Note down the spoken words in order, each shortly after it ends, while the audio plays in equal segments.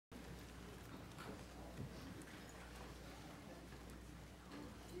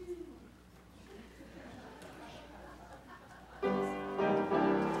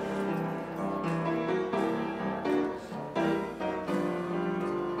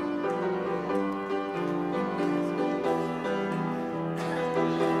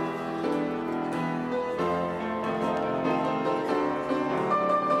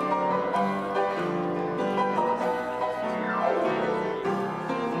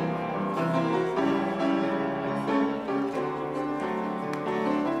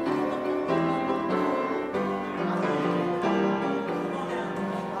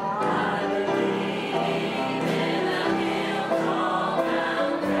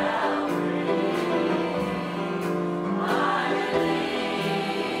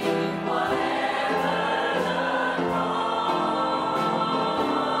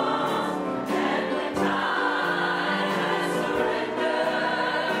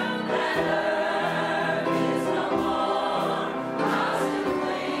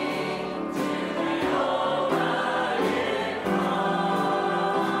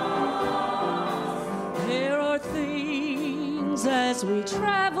as we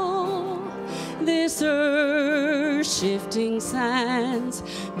travel this earth-shifting sands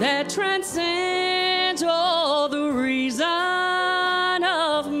that transcend all the reason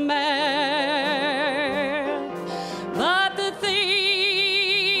of man. But the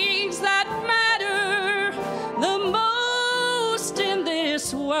things that matter the most in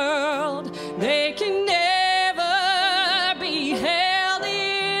this world, they can never be held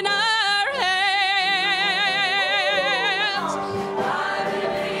in our hands. I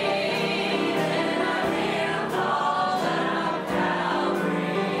believe in a miracle of Calvary.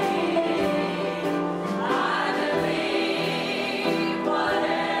 I believe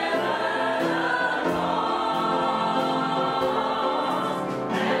whatever the cost,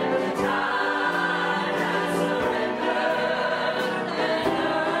 and the tide has surrendered, and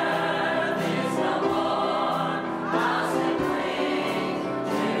earth is no more. I'll still cling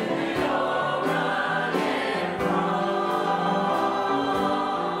to the old rugged cross.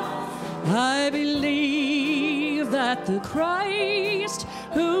 I believe that the Christ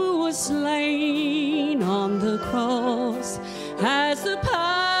who was slain on the cross has the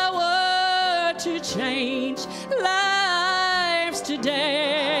power to change lives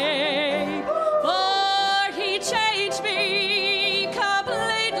today. For he changed me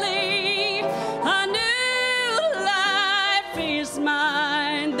completely. A new life is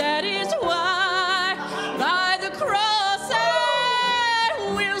mine. That is why by the cross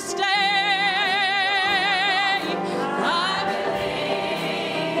I will stay. I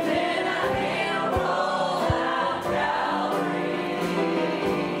believe in a miracle of Calvary.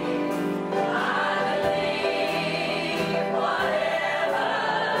 I believe whatever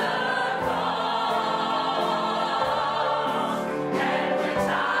the cost, and the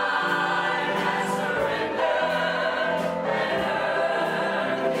tide has surrendered,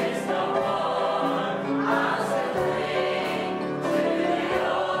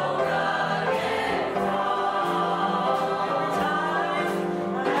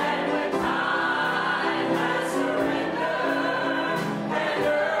 and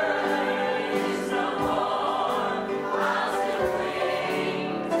earth is no more. I'll still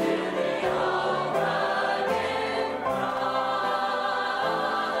cling to the old rugged cross.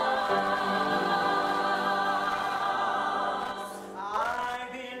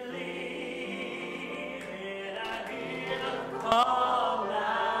 And when time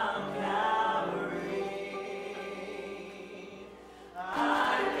has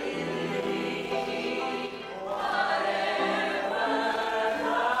surrendered,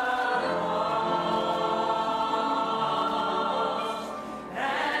 and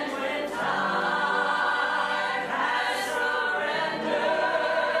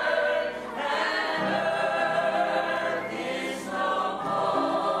earth is no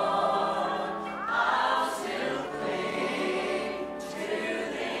more, I'll still cling to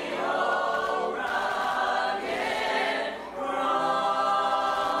the old rugged cross. I believe in a miracle of Calvary. I believe whatever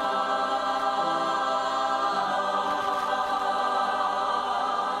the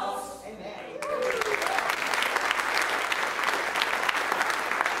cost, and when time has surrendered, and earth is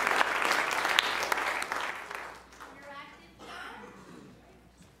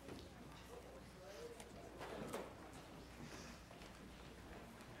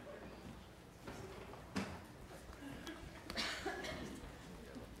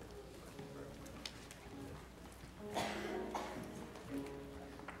more,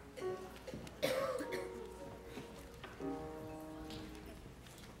 I'll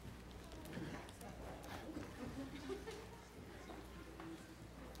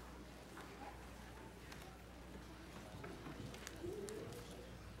still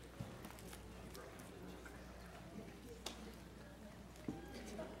cling to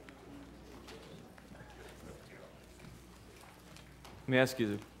the old rugged cross. Let me ask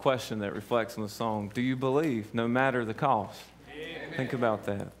you the question that reflects on the song. Do you believe no matter the cost? Think about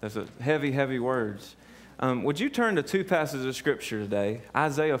that. That's a heavy, heavy words. Would you turn to two passages of Scripture today?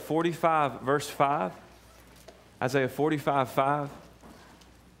 Isaiah 45, verse 5. Isaiah 45, 5.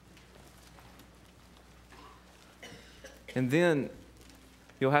 And then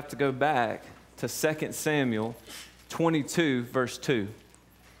you'll have to go back to 2 Samuel 22, verse 2.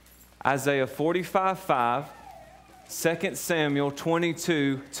 Isaiah 45, 5. 2 Samuel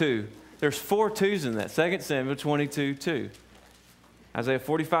 22, 2. There's 4 twos in that. 2 Samuel 22, 2. Isaiah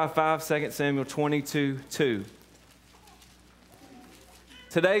 45, 5, 2 Samuel 22, 2.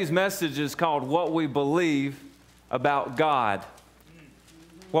 Today's message is called What We Believe About God.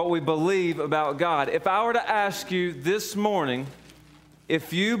 What we believe about God. If I were to ask you this morning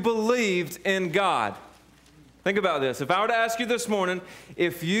if you believed in God, Think about this. If I were to ask you this morning,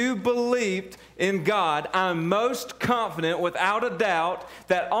 if you believed in God, I'm most confident, without a doubt,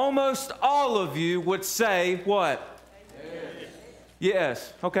 that almost all of you would say what? Yes.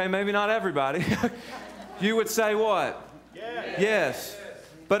 Yes. Okay, maybe not everybody. You would say what? Yes. Yes.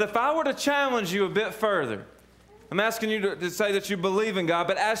 But if I were to challenge you a bit further, I'm asking you to say that you believe in God,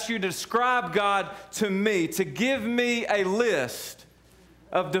 but ask you to describe God to me, to give me a list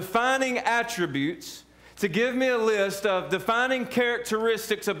of defining attributes, to give me a list of defining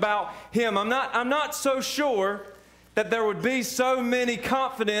characteristics about Him. I'm not so sure that there would be so many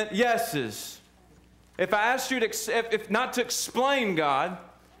confident yeses. If I asked you if not to explain God,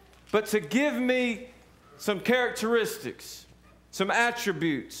 but to give me some characteristics, some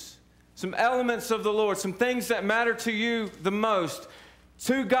attributes, some elements of the Lord, some things that matter to you the most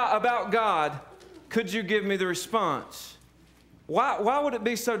about God, could you give me the response? Why would it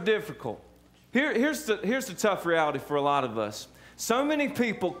be so difficult? Here's the tough reality for a lot of us. So many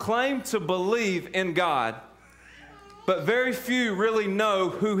people claim to believe in God, but very few really know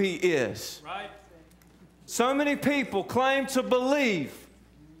who He is. Right. So many people claim to believe,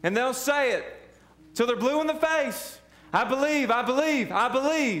 and they'll say it till they're blue in the face. I believe, I believe, I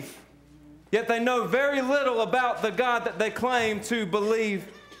believe. Yet they know very little about the God that they claim to believe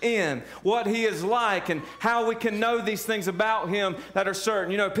in, what He is like, and how we can know these things about Him that are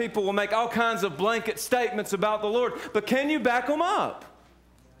certain. You know, people will make all kinds of blanket statements about the Lord, but can you back them up?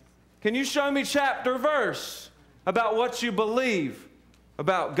 Can you show me chapter, verse about what you believe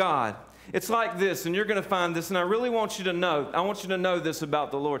about God? It's like this, and you're going to find this, and I really want you to know, I want you to know this about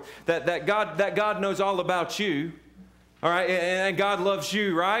the Lord, that God knows all about you, all right, and God loves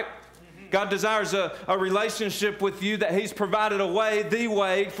you, right? God desires a relationship with you, that He's provided a way, the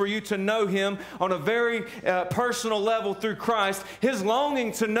way for you to know Him on a very personal level through Christ. His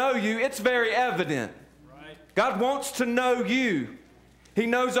longing to know you, it's very evident. Right. God wants to know you. He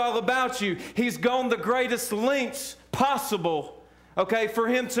knows all about you. He's gone the greatest lengths possible, okay, for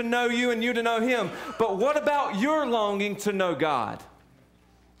Him to know you and you to know Him. But what about your longing to know God?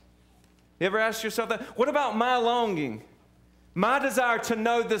 You ever ask yourself that? What about my longing? My desire to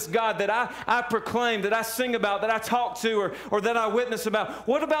know this God that I proclaim, that I sing about, that I talk to, or that I witness about.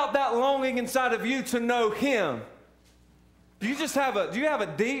 What about that longing inside of you to know Him? Do you have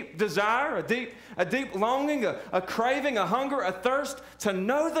a deep desire, a deep longing, a craving, a hunger, a thirst to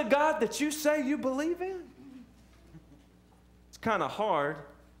know the God that you say you believe in? It's kind of hard,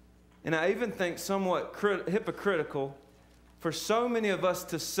 and I even think somewhat hypocritical for so many of us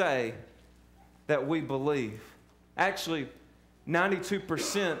to say that we believe. Actually,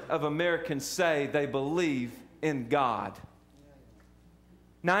 92% of Americans say they believe in God.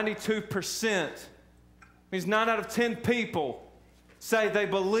 92% means 9 out of 10 people say they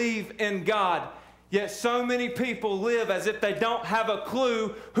believe in God. Yet so many people live as if they don't have a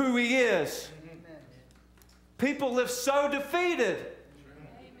clue who He is. People live so defeated.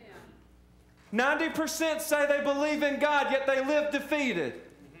 90% say they believe in God, yet they live defeated.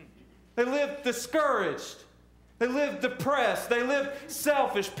 They live discouraged. They live depressed. They live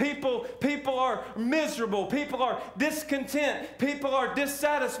selfish. People are miserable. People are discontent. People are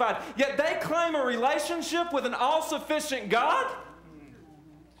dissatisfied. Yet they claim a relationship with an all-sufficient God?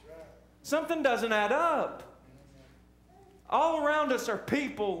 Something doesn't add up. All around us are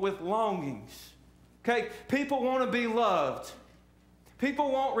people with longings. Okay? People want to be loved.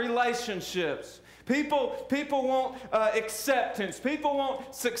 People want relationships. People want acceptance. People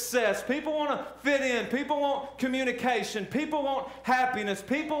want success. People want to fit in. People want communication. People want happiness.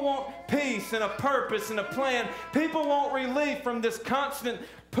 People want peace and a purpose and a plan. People want relief from this constant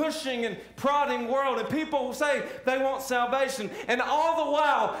pushing and prodding world. And people say they want salvation. And all the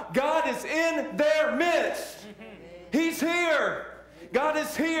while, God is in their midst. He's here. God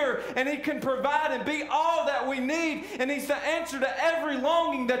is here, and He can provide and be all that we need, and He's the answer to every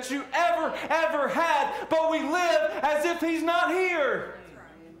longing that you ever had, but we live as if He's not here.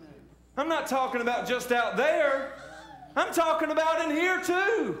 I'm not talking about just out there. I'm talking about in here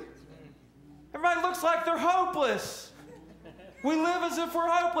too. Everybody looks like they're hopeless. We live as if we're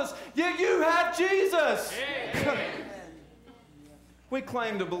hopeless, yet you have Jesus. We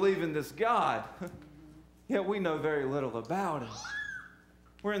claim to believe in this God, yet we know very little about Him.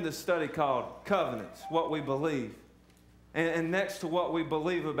 We're in this study called Covenants, what we believe. And next to what we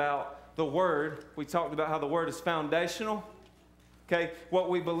believe about the Word, we talked about how the Word is foundational. Okay,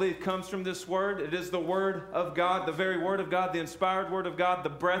 what we believe comes from this Word. It is the Word of God, the very Word of God, the inspired Word of God, the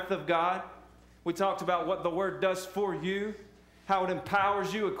breath of God. We talked about what the Word does for you, how it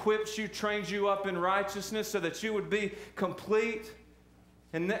empowers you, equips you, trains you up in righteousness so that you would be complete.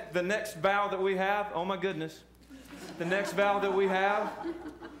 And the next vow that we have, oh my goodness, The next vow that we have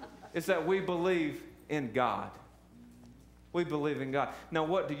is that we believe in God. We believe in God. Now,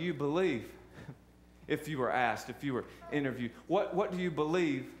 what do you believe? If you were asked, if you were interviewed, what do you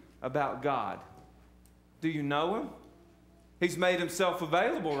believe about God? Do you know Him? He's made Himself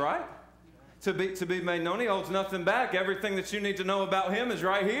available, right? To be made known. He holds nothing back. Everything that you need to know about Him is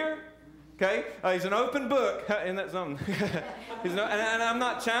right here. Okay? He's an open book. Isn't that something? And I'm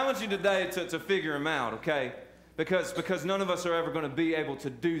not challenging you today to figure Him out, okay? Because none of us are ever going to be able to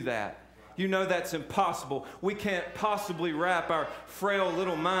do that. You know that's impossible. We can't possibly wrap our frail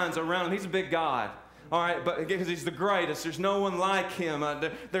little minds around Him. He's a big God. All right, but because He's the greatest. There's no one like Him.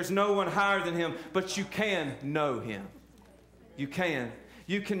 There's no one higher than Him. But you can know Him. You can.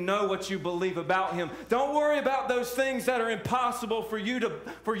 You can know what you believe about Him. Don't worry about those things that are impossible for you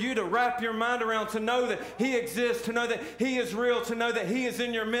to wrap your mind around, to know that He exists, to know that He is real, to know that He is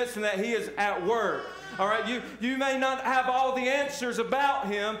in your midst and that He is at work. All right, you may not have all the answers about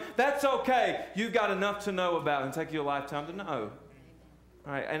Him. That's okay. You've got enough to know about Him. It'll take you a lifetime to know.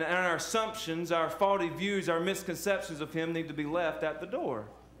 All right, and our assumptions, our faulty views, our misconceptions of Him need to be left at the door.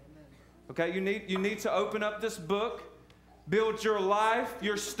 Okay, you need to open up this book. Build your life,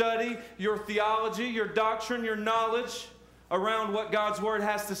 your study, your theology, your doctrine, your knowledge around what God's Word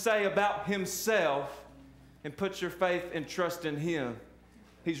has to say about Himself, and put your faith and trust in Him.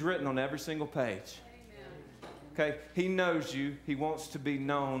 He's written on every single page. Okay? He knows you. He wants to be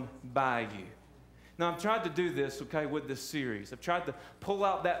known by you. Now, I've tried to do this, okay, with this series. I've tried to pull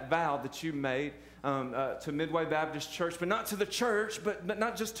out that vow that you made to Midway Baptist Church, but not to the church, but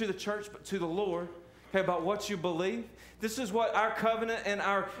not just to the church, but to the Lord. Okay, about what you believe. This is what our covenant and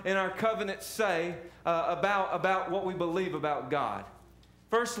our covenant say about what we believe about God.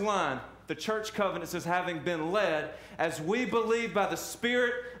 First line, the church covenant says, having been led as we believe by the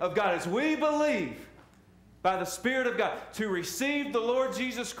Spirit of God, as we believe by the Spirit of God, to receive the Lord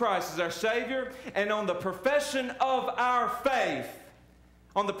Jesus Christ as our Savior, and on the profession of our faith.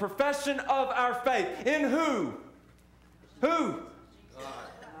 On the profession of our faith. In who? Who?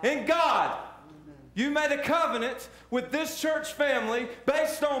 God. In God. You made a covenant with this church family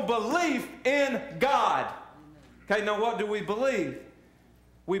based on belief in God. Okay, now what do we believe?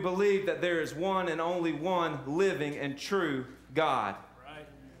 We believe that there is one and only one living and true God. Right.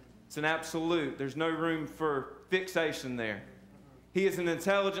 It's an absolute. There's no room for fixation there. He is an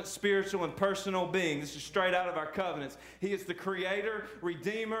intelligent, spiritual, and personal being. This is straight out of our covenants. He is the creator,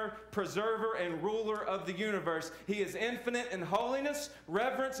 redeemer, preserver, and ruler of the universe. He is infinite in holiness,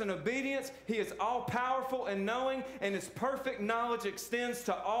 reverence, and obedience. He is all-powerful and knowing, and His perfect knowledge extends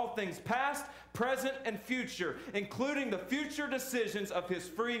to all things past, present, and future, including the future decisions of His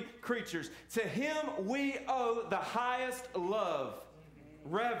free creatures. To Him we owe the highest love,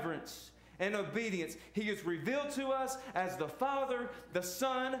 reverence, and obedience. He is revealed to us as the Father, the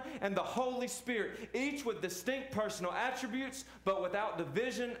Son, and the Holy Spirit, each with distinct personal attributes, but without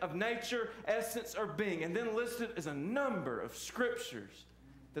division of nature, essence, or being. And then listed is a number of scriptures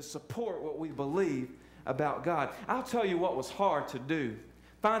that support what we believe about God. I'll tell you what was hard to do,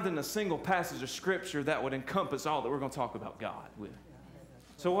 finding a single passage of scripture that would encompass all that we're going to talk about God with.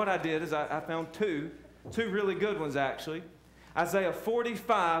 So what I did is I found two really good ones, actually. Isaiah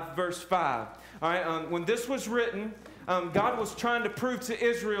 45, verse 5. All right, when this was written, God was trying to prove to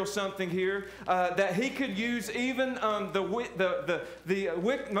Israel something here, that He could use even the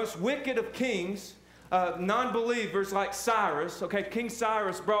most wicked of kings, non-believers like Cyrus. Okay, King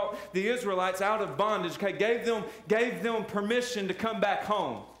Cyrus brought the Israelites out of bondage. Okay, gave them permission to come back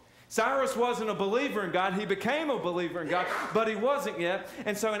home. Cyrus wasn't a believer in God. He became a believer in God, but he wasn't yet.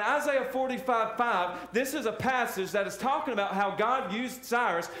 And so in Isaiah 45:5, this is a passage that is talking about how God used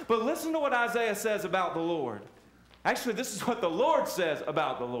Cyrus. But listen to what Isaiah says about the Lord. Actually, this is what the Lord says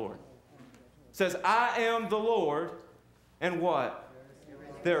about the Lord. It says, I am the Lord, and what?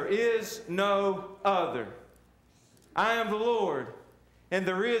 There is no other. I am the Lord, and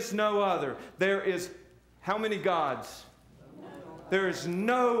there is no other. There is how many gods? There is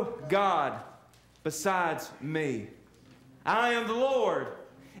no God besides me. I am the Lord,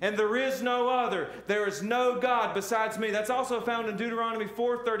 and there is no other. There is no God besides me. That's also found in Deuteronomy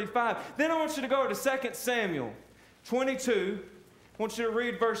 4:35. Then I want you to go to 2 Samuel 22. I want you to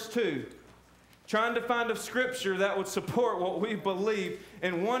read verse 2. Trying to find a scripture that would support what we believe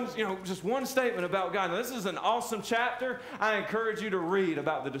in just one statement about God. Now, this is an awesome chapter. I encourage you to read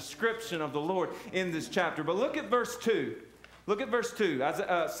about the description of the Lord in this chapter. But look at verse 2. Look at verse 2,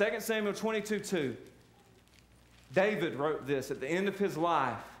 2 Samuel 22:2. David wrote this at the end of his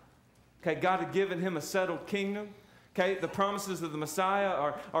life. Okay, God had given him a settled kingdom. Okay, the promises of the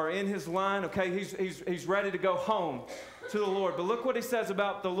Messiah are in his line. Okay, he's ready to go home to the Lord. But look what he says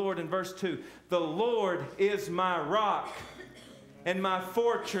about the Lord in verse 2. The Lord is my rock and my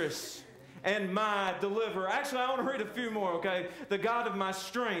fortress and my deliverer. Actually, I want to read a few more, okay? The God of my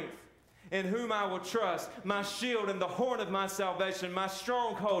strength, in whom I will trust, my shield and the horn of my salvation, my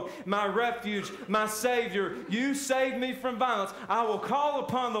stronghold, my refuge, my Savior. You save me from violence. I will call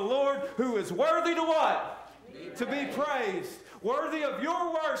upon the Lord, who is worthy to what? To be praised. Worthy of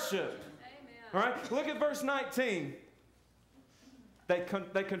your worship. Amen. All right? Look at verse 19.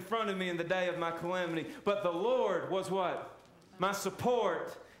 They confronted me in the day of my calamity, but the Lord was what? My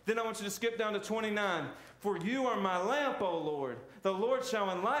support. Then I want you to skip down to 29. For you are my lamp, O Lord. The Lord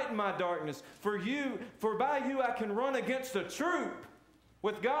shall enlighten my darkness. For by you I can run against a troop.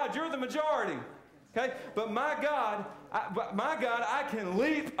 With God, you're the majority. Okay? But my God, I can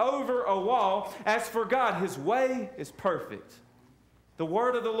leap over a wall. As for God, his way is perfect. The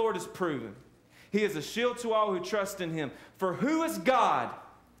word of the Lord is proven. He is a shield to all who trust in him. For who is God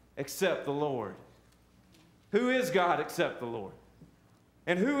except the Lord? Who is God except the Lord?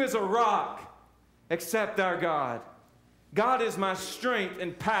 And who is a rock except our God? God is my strength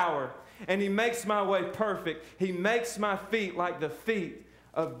and power, and he makes my way perfect. He makes my feet like the feet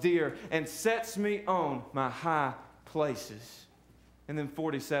of deer and sets me on my high places. And then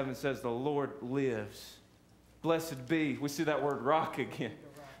 47 says, the Lord lives. Blessed be, we see that word rock again.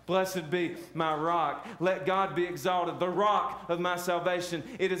 Blessed be my rock. Let God be exalted, the rock of my salvation.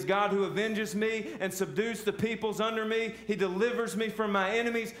 It is God who avenges me and subdues the peoples under me. He delivers me from my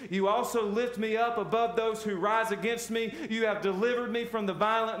enemies. You also lift me up above those who rise against me. You have delivered me from the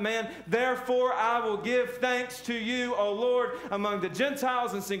violent man. Therefore I will give thanks to you, O Lord, among the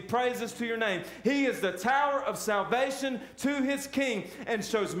Gentiles, and sing praises to your name. He is the tower of salvation to his king, and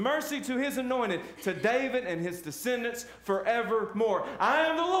shows mercy to his anointed, to David and his descendants forevermore. I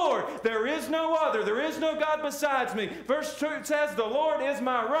am the Lord. There is no other. There is no God besides me. Verse 2 says, the Lord is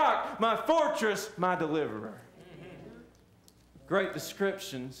my rock, my fortress, my deliverer. Great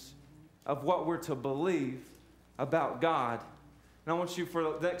descriptions of what we're to believe about God. And I want you for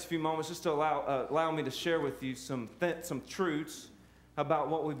the next few moments just to allow me to share with you some truths about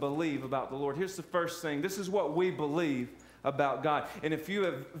what we believe about the Lord. Here's the first thing. This is what we believe about God. And if you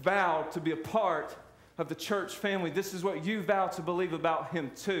have vowed to be a part of the church family, this is what you vow to believe about him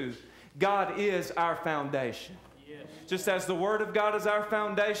too. God is our foundation. Yes. Just as the Word of God is our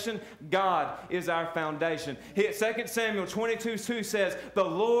foundation, God is our foundation. 2 Samuel 22:2 says, the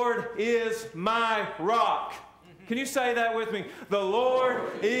Lord is my rock. Can you say that with me? The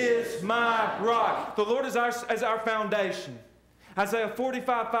Lord is my rock. The Lord is our foundation. Isaiah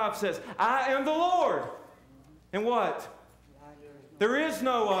 45:5 says, I am the Lord. And what? There is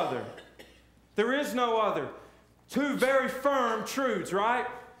no other. There is no other. Two very firm truths, right?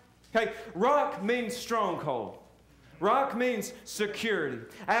 Okay, rock means stronghold. Rock means security.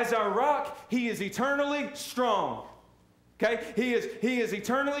 As our rock, he is eternally strong. Okay, he is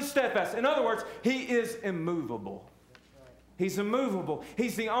eternally steadfast. In other words, he is immovable. He's immovable.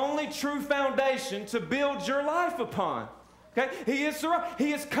 He's the only true foundation to build your life upon. Okay, he is the rock.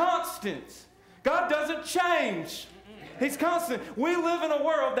 He is constant. God doesn't change. He's constant. We live in a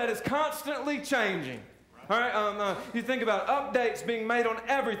world that is constantly changing. All right, you think about updates being made on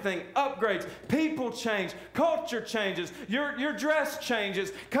everything, upgrades, people change, culture changes, your dress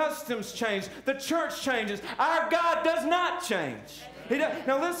changes, customs change, the church changes. Our God does not change.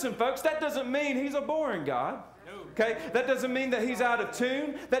 Now listen, folks, that doesn't mean he's a boring God. Okay, that doesn't mean that he's out of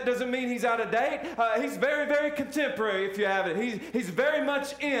tune. That doesn't mean he's out of date. He's very, very contemporary, if you have it. He's very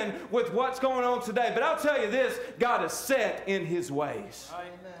much in with what's going on today. But I'll tell you this, God is set in his ways. Amen.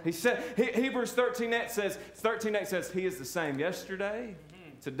 He said, Hebrews 13:8 says, he is the same yesterday,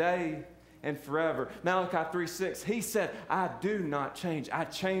 today, and forever. Malachi 3:6, he said, I do not change. I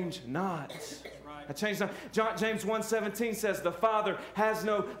change not. I changed not. James 1:17 says, the Father has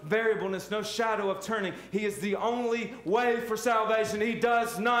no variableness, no shadow of turning. He is the only way for salvation. He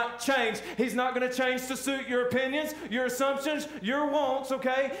does not change. He's not going to change to suit your opinions, your assumptions, your wants,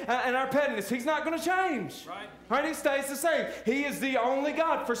 okay, and our pettiness. He's not going to change. Right? He stays the same. He is the only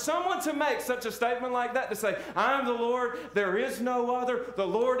God. For someone to make such a statement like that, to say, I am the Lord, there is no other, the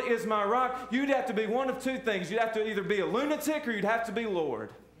Lord is my rock, you'd have to be one of two things. You'd have to either be a lunatic or you'd have to be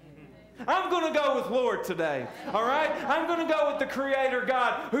Lord. I'm going to go with Lord today, all right? I'm going to go with the Creator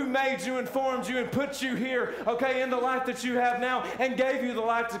God who made you and formed you and put you here, okay, in the life that you have now and gave you the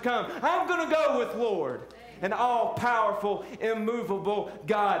life to come. I'm going to go with Lord, an all-powerful, immovable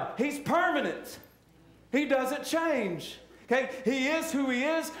God. He's permanent. He doesn't change. Okay, He is who He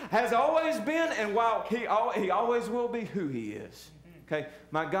is, has always been, and while He always will be who He is. Okay,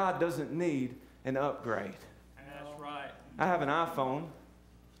 my God doesn't need an upgrade. That's right. I have an iPhone.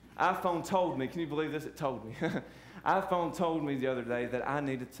 iPhone told me, can you believe this? It told me. iPhone told me the other day that I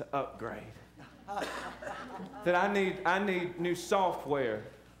needed to upgrade. That I need new software.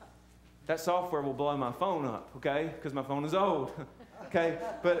 That software will blow my phone up, okay? Because my phone is old. Okay?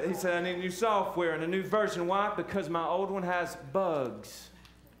 But he said I need new software and a new version. Why? Because my old one has bugs.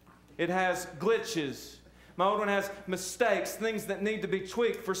 It has glitches. My old one has mistakes, things that need to be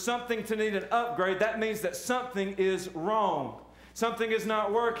tweaked. For something to need an upgrade, that means that something is wrong. Something is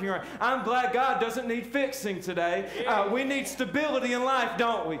not working right. I'm glad God doesn't need fixing today. We need stability in life,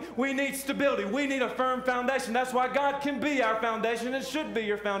 don't we? We need stability. We need a firm foundation. That's why God can be our foundation and should be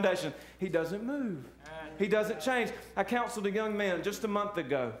your foundation. He doesn't move. He doesn't change. I counseled a young man just a month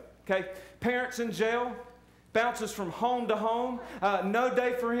ago. Okay, parents in jail, bounces from home to home. No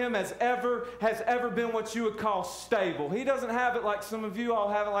day for him has ever been what you would call stable. He doesn't have it like some of you all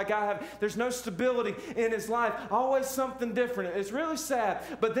have it, like I have. There's no stability in his life. Always something different. It's really sad.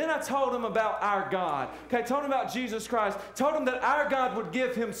 But then I told him about our God. Okay, told him about Jesus Christ. Told him that our God would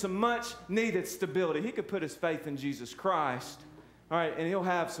give him some much needed stability. He could put his faith in Jesus Christ. All right, and he'll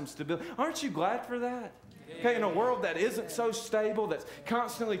have some stability. Aren't you glad for that? Okay, in a world that isn't so stable, that's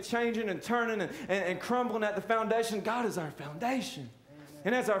constantly changing and turning and crumbling at the foundation, God is our foundation.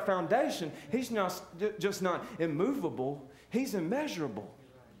 And as our foundation, He's not just not immovable, He's immeasurable.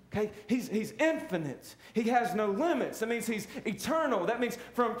 Okay, He's infinite. He has no limits. That means He's eternal. That means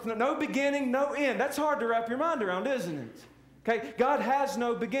from no beginning, no end. That's hard to wrap your mind around, isn't it? Okay, God has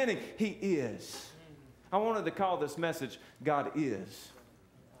no beginning. He is. I wanted to call this message, God is.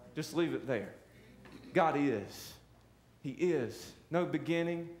 Just leave it there. God is. He is. No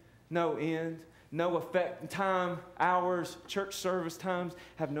beginning, no end, no effect. Time, hours, church service times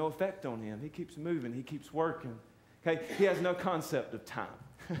have no effect on Him. He keeps moving. He keeps working. Okay? He has no concept of time.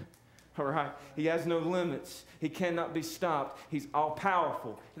 All right? He has no limits. He cannot be stopped. He's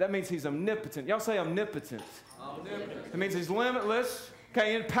all-powerful. That means He's omnipotent. Y'all say omnipotent. Omnipotent. It means He's limitless.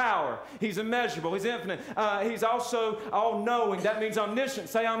 Okay, in power. He's immeasurable. He's infinite. He's also all-knowing. That means omniscient.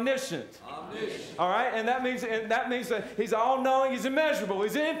 Say omniscient. Omniscient. All right, and that means that He's all-knowing. He's immeasurable.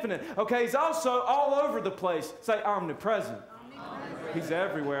 He's infinite. Okay, He's also all over the place. Say omnipresent. Omnipresent. He's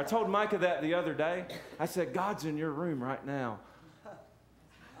everywhere. I told Micah that the other day. I said, God's in your room right now.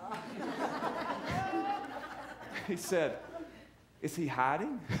 He said, is He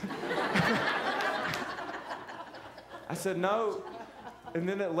hiding? I said, no. And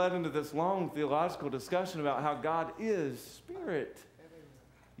then it led into this long theological discussion about how God is Spirit.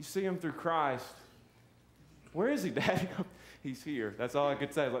 You see Him through Christ. Where is He, Daddy? He's here. That's all I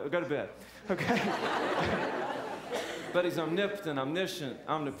could say. Go to bed. Okay? But He's omnipotent, omniscient,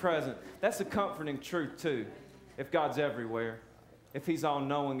 omnipresent. That's a comforting truth, too. If God's everywhere, if He's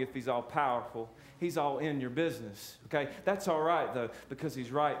all-knowing, if He's all-powerful, He's all in your business. Okay? That's all right, though, because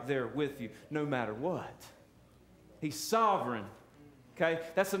He's right there with you no matter what. He's sovereign. Okay,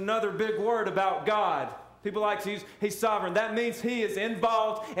 that's another big word about God. People like to use, He's sovereign. That means He is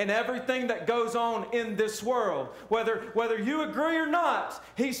involved in everything that goes on in this world. Whether you agree or not,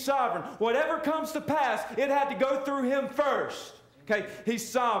 He's sovereign. Whatever comes to pass, it had to go through Him first. Okay, He's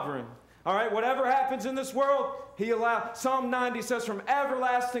sovereign. All right, whatever happens in this world, He allows. Psalm 90 says, from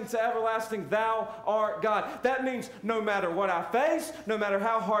everlasting to everlasting, Thou art God. That means no matter what I face, no matter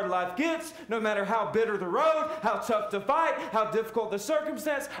how hard life gets, no matter how bitter the road, how tough to fight, how difficult the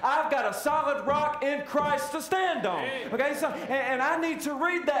circumstance, I've got a solid rock in Christ to stand on. Okay, so, and I need to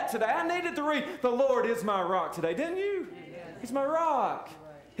read that today. I needed to read, the Lord is my rock today, didn't you? He's my rock.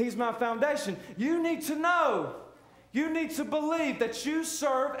 He's my foundation. You need to know. You need to believe that you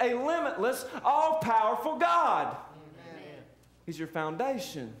serve a limitless, all-powerful God. Amen. He's your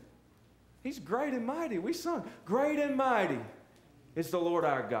foundation. He's great and mighty. We sung, great and mighty is the Lord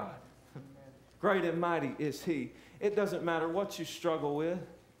our God. Great and mighty is He. It doesn't matter what you struggle with,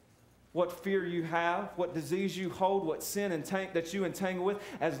 what fear you have, what disease you hold, what sin that you entangle with.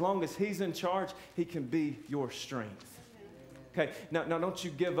 As long as He's in charge, He can be your strength. Okay, now don't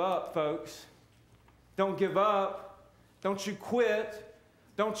you give up, folks. Don't give up. Don't you quit.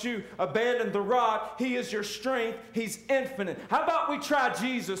 Don't you abandon the rock. He is your strength. He's infinite. How about we try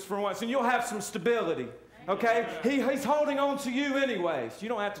Jesus for once and you'll have some stability. Okay? He's holding on to you anyways. You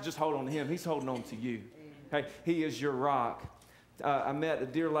don't have to just hold on to Him. He's holding on to you. Okay? He is your rock. I met a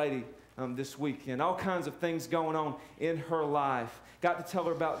dear lady this weekend. All kinds of things going on in her life. Got to tell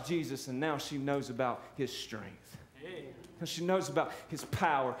her about Jesus and now she knows about His strength. Because she knows about His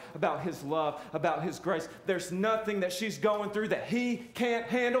power, about His love, about His grace. There's nothing that she's going through that He can't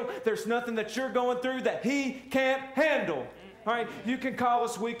handle. There's nothing that you're going through that He can't handle. All right? You can call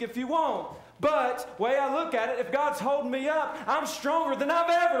us weak if you want. But, the way I look at it, if God's holding me up, I'm stronger than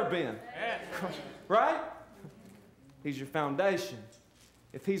I've ever been. Right? He's your foundation.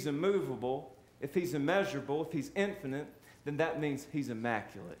 If He's immovable, if He's immeasurable, if He's infinite, then that means He's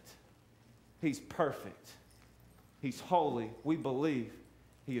immaculate. He's perfect. He's holy. We believe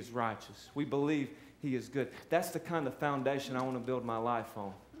He is righteous. We believe He is good. That's the kind of foundation I want to build my life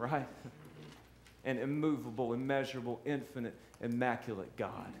on, right? An immovable, immeasurable, infinite, immaculate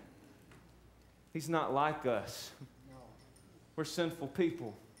God. He's not like us. We're sinful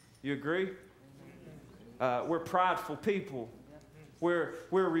people. You agree? We're prideful people. We're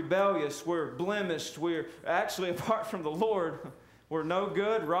rebellious. We're blemished. We're actually, apart from the Lord, we're no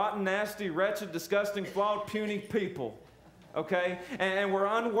good, rotten, nasty, wretched, disgusting, flawed, puny people. Okay? And we're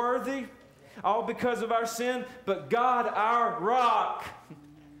unworthy, all because of our sin. But God, our rock,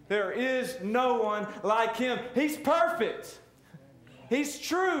 there is no one like Him. He's perfect. He's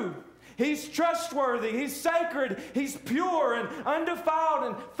true. He's trustworthy. He's sacred. He's pure and undefiled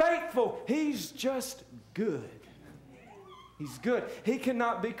and faithful. He's just good. He's good. He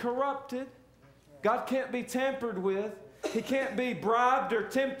cannot be corrupted. God can't be tampered with. He can't be bribed or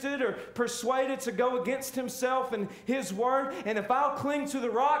tempted or persuaded to go against Himself and His Word. And if I'll cling to the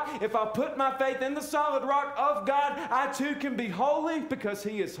rock, if I'll put my faith in the solid rock of God, I too can be holy because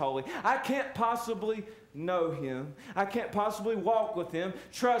He is holy. I can't possibly know Him. I can't possibly walk with Him,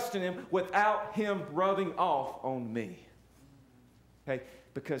 trust in Him, without Him rubbing off on me. Okay?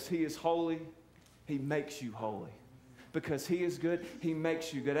 Because He is holy, He makes you holy. Because He is good, He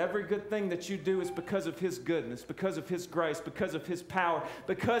makes you good. Every good thing that you do is because of His goodness, because of His grace, because of His power,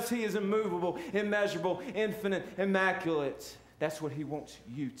 because He is immovable, immeasurable, infinite, immaculate. That's what He wants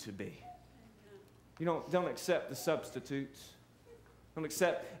you to be. You don't accept the substitutes. Don't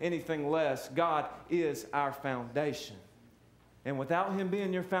accept anything less. God is our foundation. And without Him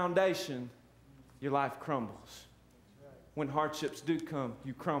being your foundation, your life crumbles. When hardships do come,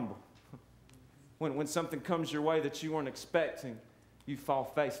 you crumble. When something comes your way that you weren't expecting, you fall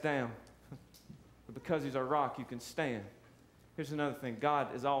face down. But because He's our rock, you can stand. Here's another thing.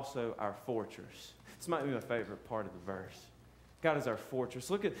 God is also our fortress. This might be my favorite part of the verse. God is our fortress.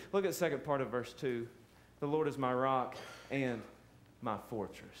 Look at the second part of verse 2. The Lord is my rock and my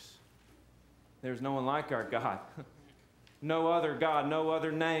fortress. There's no one like our God. No other God, no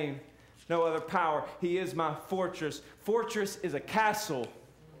other name, no other power. He is my fortress. Fortress is a castle.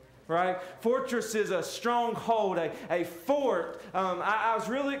 Right? Fortress is a stronghold, a fort. I was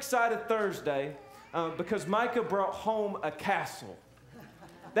really excited Thursday because Micah brought home a castle.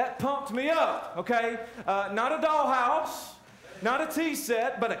 That pumped me up, okay? Not a dollhouse, not a tea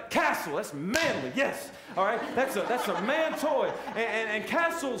set, but a castle. That's manly, yes. All right? That's a man toy. And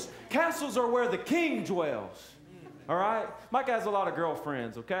castles are where the king dwells. All right? Micah has a lot of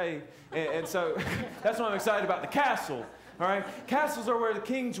girlfriends, okay? And so that's why I'm excited about the castle. All right? Castles are where the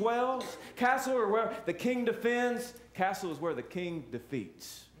king dwells. Castles are where the king defends. Castle is where the king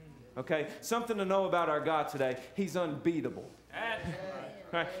defeats. Okay? Something to know about our God today. He's unbeatable.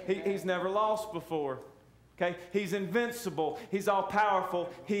 Right? He's never lost before. Okay? He's invincible. He's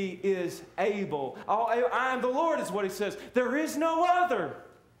all-powerful. He is able. I am the Lord is what He says. There is no other.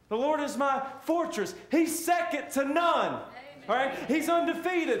 The Lord is my fortress. He's second to none. All right? He's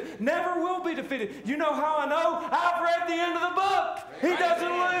undefeated. Never will be defeated. You know how I know? I've read the end of the book. He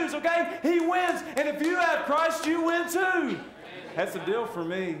doesn't lose, okay? He wins. And if you have Christ, you win too. That's the deal for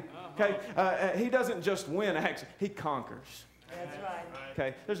me. Okay? He doesn't just win, actually. He conquers. That's right.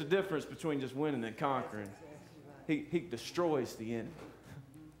 Okay? There's a difference between just winning and conquering. He destroys the enemy.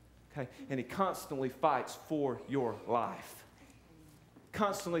 Okay? And He constantly fights for your life.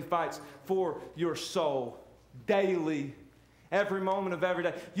 Constantly fights for your soul. Daily. Every moment of every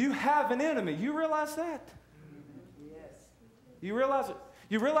day. You have an enemy. You realize that? Yes. You realize it?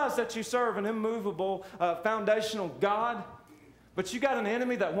 You realize that you serve an immovable, foundational God, but you got an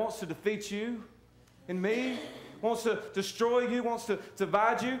enemy that wants to defeat you and me, wants to destroy you, wants to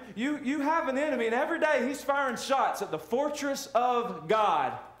divide you. You have an enemy, and every day he's firing shots at the fortress of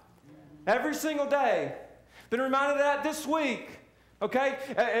God. Every single day. Been reminded of that this week. Okay?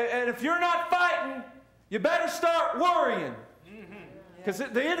 And if you're not fighting, you better start worrying. Because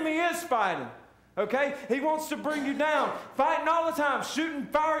the enemy is fighting. Okay? He wants to bring you down. Fighting all the time. Shooting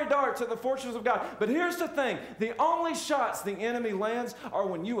fiery darts at the fortress of God. But here's the thing. The only shots the enemy lands are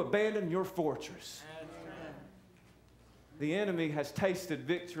when you abandon your fortress. The enemy has tasted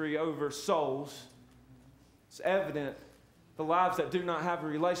victory over souls. It's evident the lives that do not have a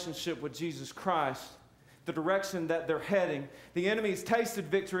relationship with Jesus Christ, the direction that they're heading. The enemy's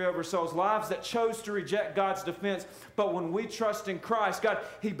tasted victory over souls, lives that chose to reject God's defense. But when we trust in Christ, God,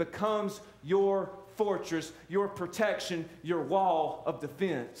 He becomes your fortress, your protection, your wall of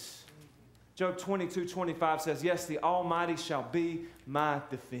defense. Job 22:25 says, yes, the Almighty shall be my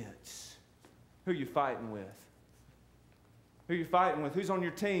defense. Who are you fighting with? Who are you fighting with? Who's on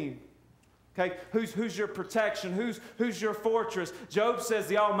your team? Okay, who's your protection? Who's your fortress? Job says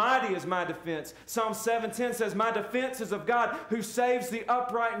the Almighty is my defense. Psalm 7:10 says, my defense is of God who saves the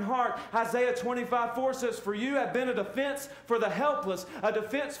upright in heart. Isaiah 25:4 says, for you have been a defense for the helpless, a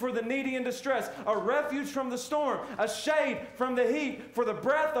defense for the needy in distress, a refuge from the storm, a shade from the heat. For the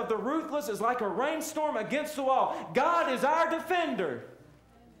breath of the ruthless is like a rainstorm against the wall. God is our defender.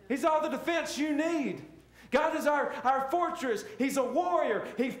 He's all the defense you need. God is our fortress. He's a warrior.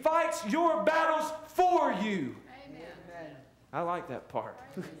 He fights your battles for you. Amen. I like that part.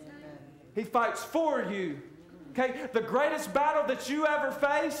 He fights for you. Okay, the greatest battle that you ever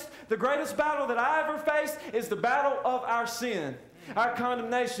faced, the greatest battle that I ever faced is the battle of our sin, our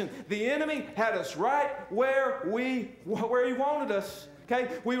condemnation. The enemy had us right where he wanted us. Okay,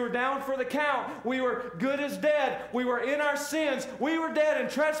 we were down for the count. We were good as dead. We were in our sins. We were dead in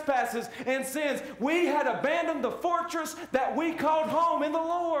trespasses and sins. We had abandoned the fortress that we called home in the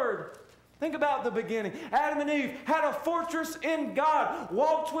Lord. Think about the beginning. Adam and Eve had a fortress in God,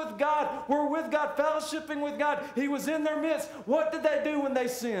 walked with God, were with God, fellowshipping with God. He was in their midst. What did they do when they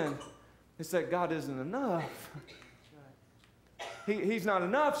sinned? They said, God isn't enough. He's not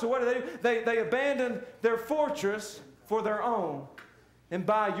enough. So what do? They abandoned their fortress for their own. And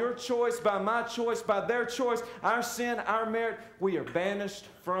by your choice, by my choice, by their choice, our sin, our merit, we are banished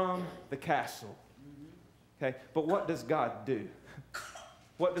from the castle. Okay, but what does God do?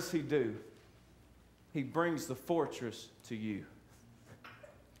 What does He do? He brings the fortress to you.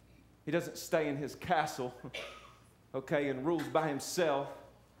 He doesn't stay in His castle, okay, and rules by Himself.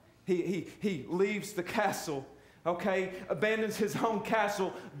 He leaves the castle, okay, abandons His own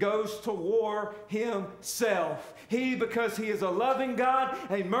castle, goes to war Himself. Because He is a loving God,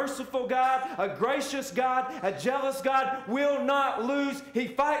 a merciful God, a gracious God, a jealous God, will not lose. He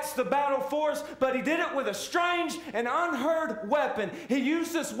fights the battle for us, but He did it with a strange and unheard weapon. He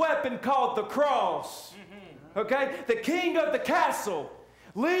used this weapon called the cross. Okay, the king of the castle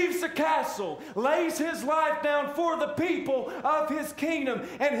leaves the castle, lays his life down for the people of His kingdom,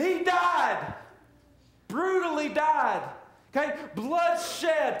 and He died. Brutally died. Okay, blood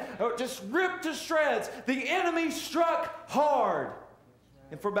shed, just ripped to shreds. The enemy struck hard.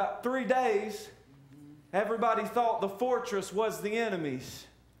 And for about 3 days, everybody thought the fortress was the enemy's.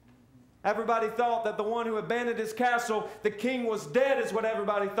 Everybody thought that the one who abandoned his castle, the king, was dead, is what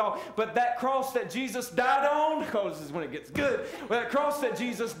everybody thought. But that cross that Jesus died on, oh, this is when it gets good. That cross that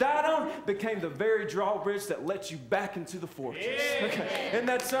Jesus died on became the very drawbridge that lets you back into the fortress. Yeah. Okay. Isn't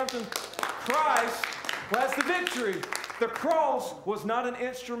that something? Christ has the victory. The cross was not an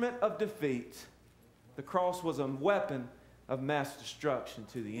instrument of defeat. The cross was a weapon of mass destruction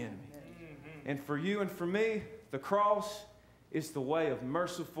to the enemy. And for you and for me, the cross is the way of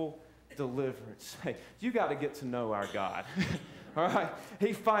merciful deliverance. Hey, you got to get to know our God. All right?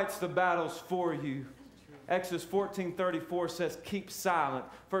 He fights the battles for you. Exodus 14:34 says, keep silent.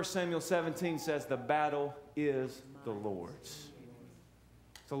 1 Samuel 17 says, the battle is the Lord's.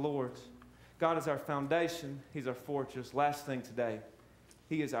 It's the Lord's. God is our foundation. He's our fortress. Last thing today,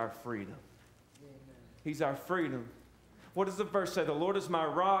 He is our freedom. He's our freedom. What does the verse say? The Lord is my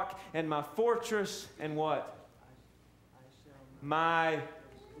rock and my fortress and what? My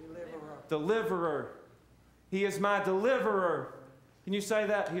deliverer. He is my deliverer. Can you say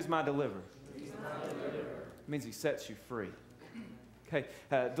that? He's my deliverer. He's my deliverer. It means He sets you free. Okay,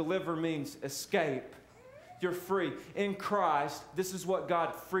 deliver means escape. You're free. In Christ, this is what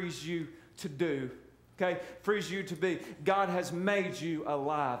God frees you to do. Okay, frees you to be. God has made you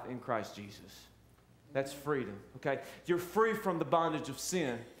alive in Christ Jesus. That's freedom. Okay, you're free from the bondage of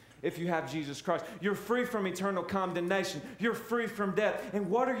sin. If you have Jesus Christ, you're free from eternal condemnation. You're free from death. And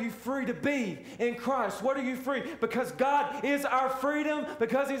what are you free to be in Christ? What are you free? Because God is our freedom,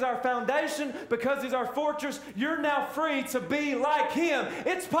 because He's our foundation, because He's our fortress, you're now free to be like Him.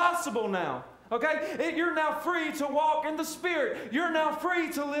 It's possible now. Okay? You're now free to walk in the Spirit. You're now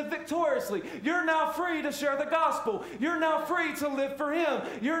free to live victoriously. You're now free to share the gospel. You're now free to live for Him.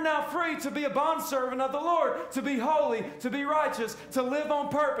 You're now free to be a bondservant of the Lord, to be holy, to be righteous, to live on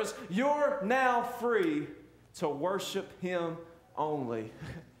purpose. You're now free to worship Him only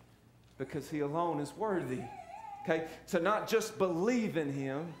because He alone is worthy. Okay? To not just believe in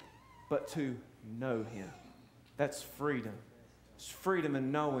Him, but to know Him. That's freedom. It's freedom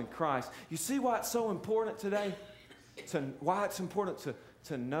in knowing Christ. You see why it's so important today? Why it's important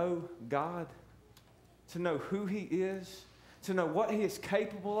to know God, to know who He is, to know what He is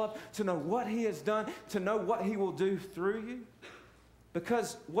capable of, to know what He has done, to know what He will do through you.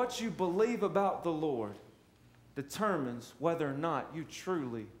 Because what you believe about the Lord determines whether or not you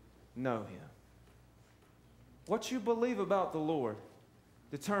truly know Him. What you believe about the Lord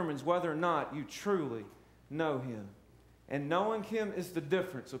determines whether or not you truly know Him. And knowing Him is the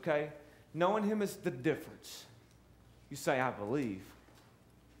difference, okay? Knowing Him is the difference. You say, I believe.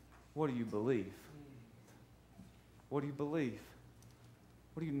 What do you believe? What do you believe?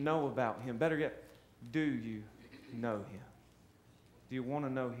 What do you know about Him? Better yet, do you know Him? Do you want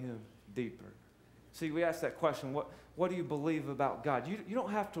to know Him deeper? See, we ask that question, what do you believe about God? You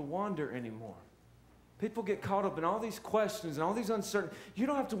don't have to wonder anymore. People get caught up in all these questions and all these uncertainties. You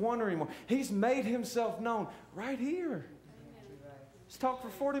don't have to wonder anymore. He's made Himself known right here. Let's talk for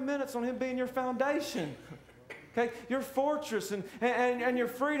 40 minutes on Him being your foundation. Okay, your fortress and your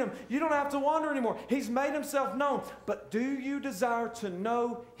freedom. You don't have to wonder anymore. He's made Himself known. But do you desire to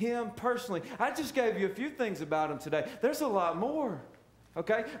know Him personally? I just gave you a few things about Him today. There's a lot more.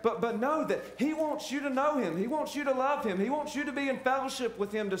 Okay? But know that He wants you to know Him. He wants you to love Him. He wants you to be in fellowship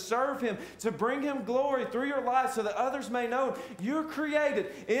with Him, to serve Him, to bring Him glory through your life so that others may know you're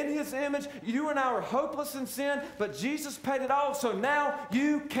created in His image. You and I are hopeless in sin, but Jesus paid it all, so now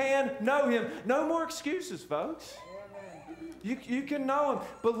you can know Him. No more excuses, folks. You can know Him.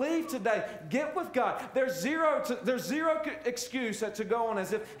 Believe today. Get with God. There's zero excuse to go on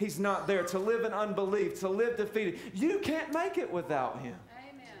as if He's not there, to live in unbelief, to live defeated. You can't make it without Him.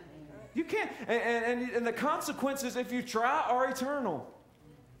 Amen. You can't. And the consequences, if you try, are eternal.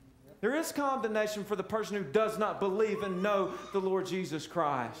 There is condemnation for the person who does not believe and know the Lord Jesus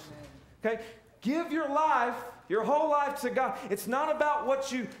Christ. Okay? Give your life, your whole life to God. It's not about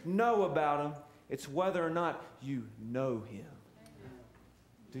what you know about Him. It's whether or not you know Him.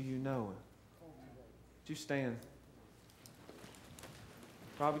 Do you know Him? Would you stand?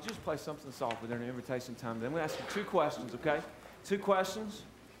 Rob, would you just play something soft during the invitation time? Then I'm going to ask you 2 questions, okay? 2 questions.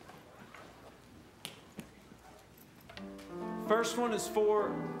 First one is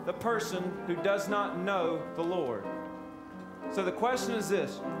for the person who does not know the Lord. So the question is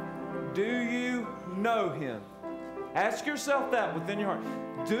this: do you know Him? Ask yourself that within your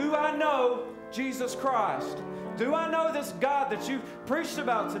heart. Do I know Jesus Christ? Do I know this God that you've preached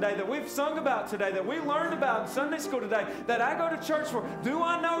about today, that we've sung about today, that we learned about in Sunday school today, that I go to church for? Do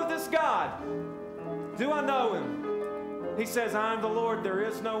I know this God? Do I know Him? He says, I am the Lord, there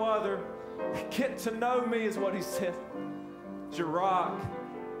is no other. Get to know me is what He said. It's your rock.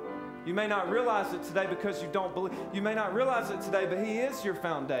 You may not realize it today because you don't believe. You may not realize it today, but He is your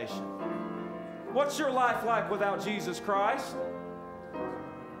foundation. What's your life like without Jesus Christ?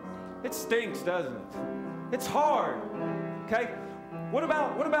 It stinks, doesn't it? It's hard. Okay? What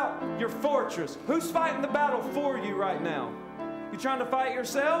about your fortress? Who's fighting the battle for you right now? You trying to fight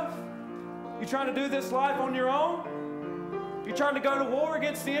yourself? You trying to do this life on your own? You trying to go to war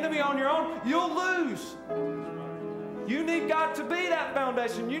against the enemy on your own? You'll lose. You need God to be that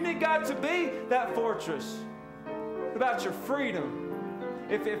foundation. You need God to be that fortress. What about your freedom?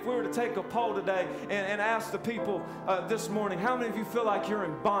 If we were to take a poll today and ask the people this morning, how many of you feel like you're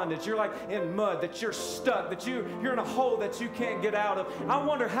in bondage, you're like in mud, that you're stuck, that you're in a hole that you can't get out of? I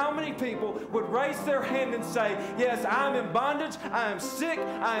wonder how many people would raise their hand and say, yes, I'm in bondage, I am sick,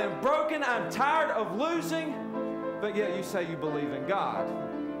 I am broken, I'm tired of losing, but yet you say you believe in God.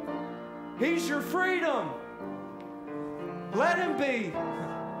 He's your freedom. Let Him be.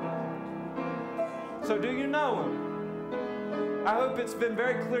 So do you know Him? I hope it's been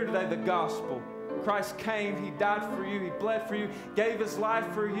very clear today, the gospel. Christ came, He died for you, He bled for you, gave His life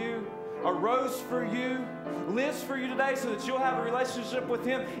for you, arose for you, lives for you today so that you'll have a relationship with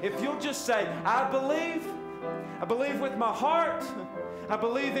Him. If you'll just say, I believe with my heart, I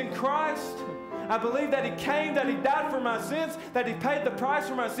believe in Christ, I believe that He came, that He died for my sins, that He paid the price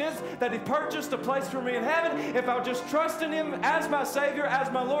for my sins, that He purchased a place for me in heaven. If I'll just trust in Him as my Savior,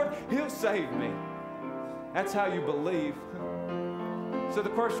 as my Lord, He'll save me. That's how you believe. So the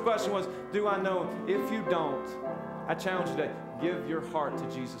first question was, do I know Him? If you don't, I challenge you today, give your heart to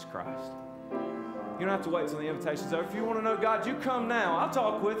Jesus Christ. You don't have to wait till the invitation's over. If you want to know God, you come now. I'll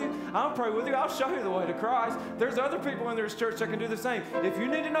talk with you. I'll pray with you. I'll show you the way to Christ. There's other people in this church that can do the same. If you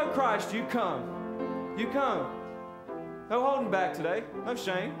need to know Christ, you come. You come. No holding back today. No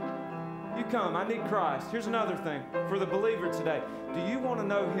shame. You come. I need Christ. Here's another thing for the believer today. Do you want to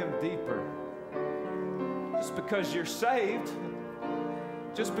know Him deeper? Just because you're saved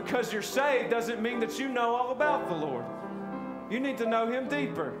Just because you're saved doesn't mean that you know all about the Lord. You need to know Him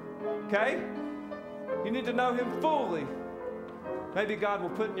deeper, okay? You need to know Him fully. Maybe God will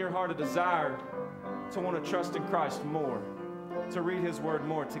put in your heart a desire to want to trust in Christ more, to read His Word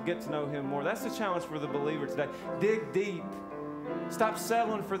more, to get to know Him more. That's the challenge for the believer today. Dig deep. Stop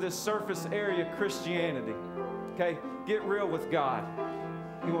settling for this surface area Christianity, okay? Get real with God.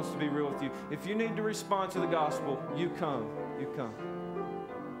 He wants to be real with you. If you need to respond to the gospel, you come. You come.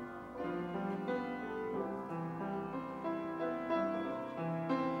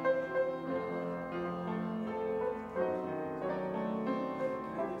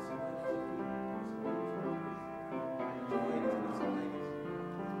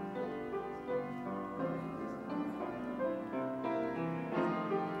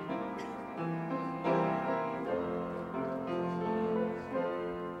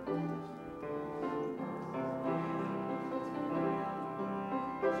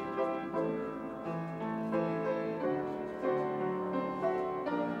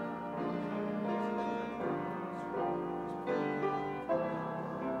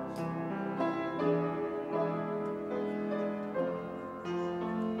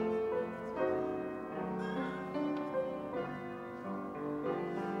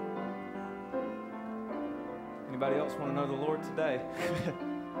 Anybody else want to know the Lord today?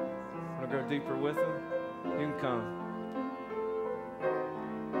 Want to go deeper with Him? You can come.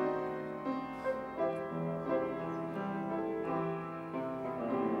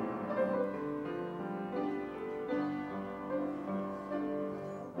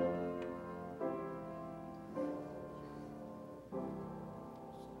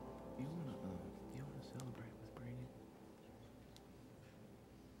 You want to celebrate with Brady?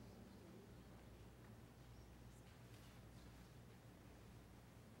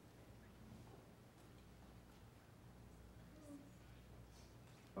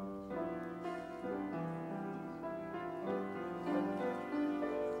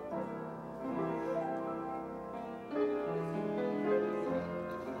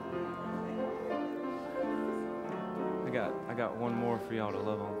 I got one more for y'all to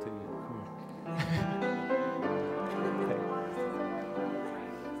love on to you. Come on.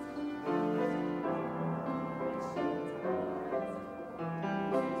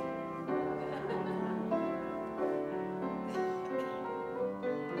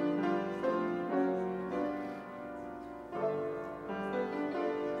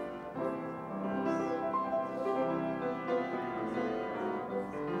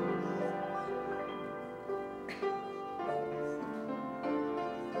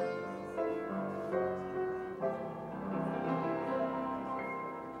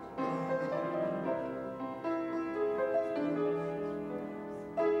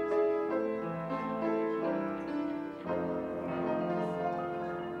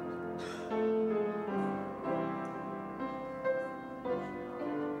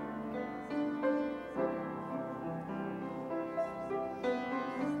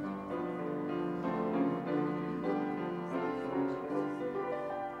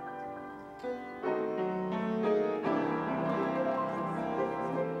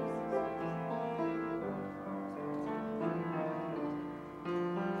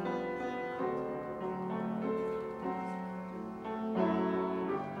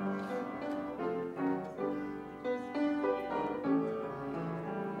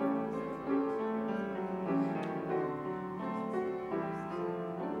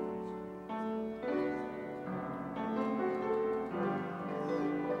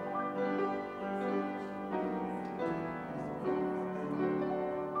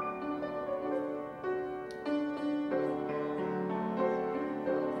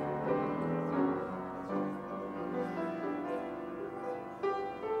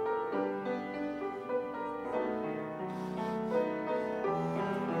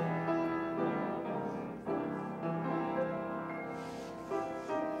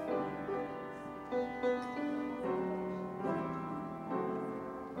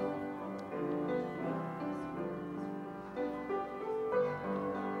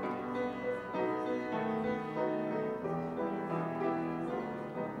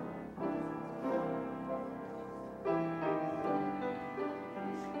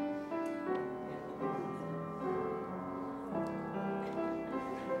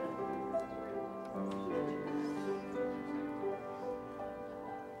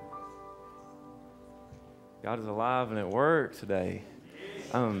 God is alive and at work today.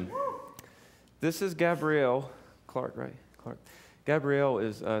 This is Gabrielle Clark, right? Clark. Gabrielle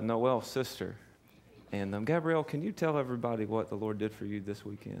is Noel's sister. And Gabrielle, can you tell everybody what the Lord did for you this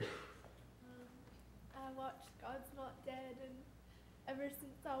weekend? I watched God's Not Dead, and ever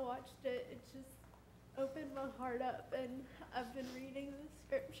since I watched it, it just opened my heart up, and I've been reading the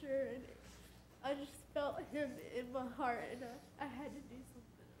scripture, and I just felt him in my heart, and I had to do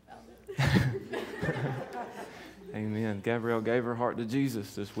something about it. Amen. Gabrielle gave her heart to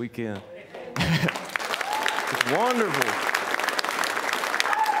Jesus this weekend. It's wonderful.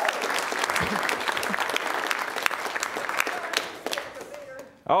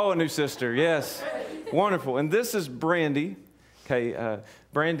 Oh, a new sister, yes. Wonderful. And this is Brandy. Okay,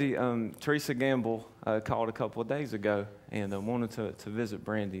 Brandy, Teresa Gamble called a couple of days ago and wanted to visit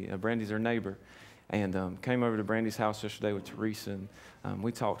Brandy. Brandy's her neighbor. And came over to Brandy's house yesterday with Teresa, and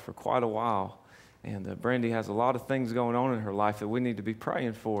we talked for quite a while. And Brandy has a lot of things going on in her life that we need to be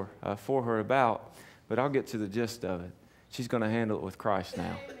praying for her about. But I'll get to the gist of it. She's going to handle it with Christ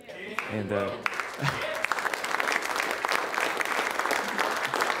now. And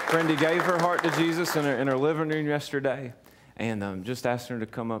Brandy gave her heart to Jesus in her living room yesterday. And just asking her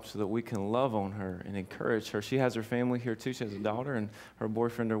to come up so that we can love on her and encourage her. She has her family here too. She has a daughter, and her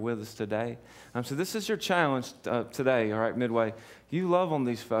boyfriend are with us today. So this is your challenge today, all right, Midway. You love on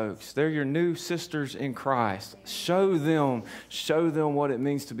these folks. They're your new sisters in Christ. Show them what it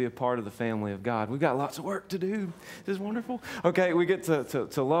means to be a part of the family of God. We've got lots of work to do. This is wonderful. Okay, we get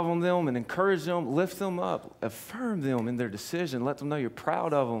to love on them and encourage them, lift them up, affirm them in their decision. Let them know you're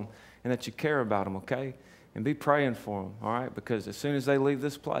proud of them and that you care about them, okay? And be praying for them, all right? Because as soon as they leave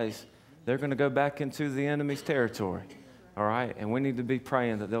this place, they're going to go back into the enemy's territory, all right? And we need to be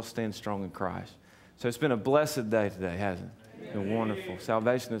praying that they'll stand strong in Christ. So it's been a blessed day today, hasn't it? It's been wonderful.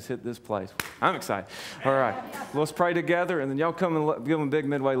 Salvation has hit this place. I'm excited. All right, let's pray together, and then y'all come and give them big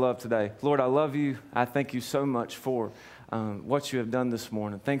Midway love today. Lord, I love you. I thank you so much for what you have done this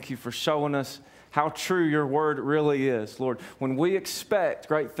morning. Thank you for showing us how true your word really is. Lord, when we expect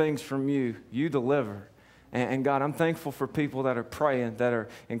great things from you, you deliver. And God, I'm thankful for people that are praying, that are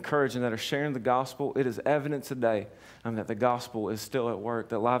encouraging, that are sharing the gospel. It is evident today that the gospel is still at work,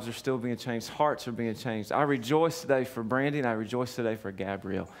 that lives are still being changed, hearts are being changed. I rejoice today for Brandy, and I rejoice today for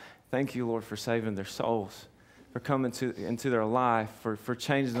Gabrielle. Thank you, Lord, for saving their souls, for coming into their life, for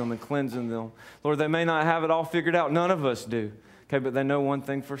changing them and cleansing them. Lord, they may not have it all figured out. None of us do. Okay, but they know one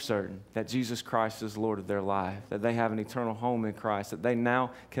thing for certain, that Jesus Christ is Lord of their life, that they have an eternal home in Christ, that they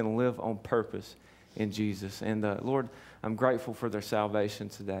now can live on purpose in Jesus. And Lord, I'm grateful for their salvation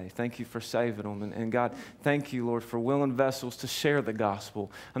today. Thank you for saving them. And God, thank you, Lord, for willing vessels to share the gospel.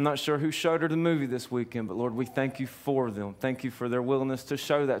 I'm not sure who showed her the movie this weekend, but Lord, we thank you for them. Thank you for their willingness to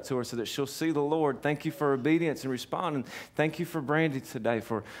show that to her so that she'll see the Lord. Thank you for obedience and responding. Thank you for Brandy today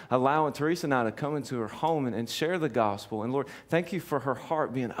for allowing Teresa and I to come into her home and share the gospel. And Lord, thank you for her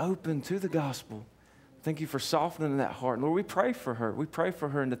heart being open to the gospel. Thank you for softening that heart. Lord, we pray for her. We pray for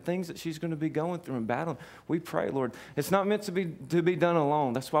her and the things that she's going to be going through and battling. We pray, Lord. It's not meant to be done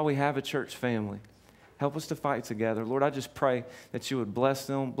alone. That's why we have a church family. Help us to fight together. Lord, I just pray that you would bless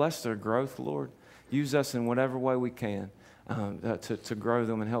them, bless their growth, Lord. Use us in whatever way we can to grow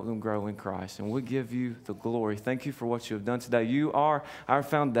them and help them grow in Christ. And we give you the glory. Thank you for what you have done today. You are our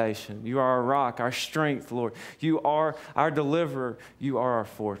foundation. You are our rock, our strength, Lord. You are our deliverer. You are our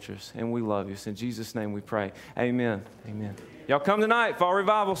fortress. And we love you. So in Jesus' name we pray. Amen. Amen. Y'all come tonight, Fall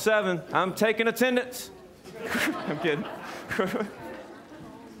Revival 7. I'm taking attendance. I'm kidding.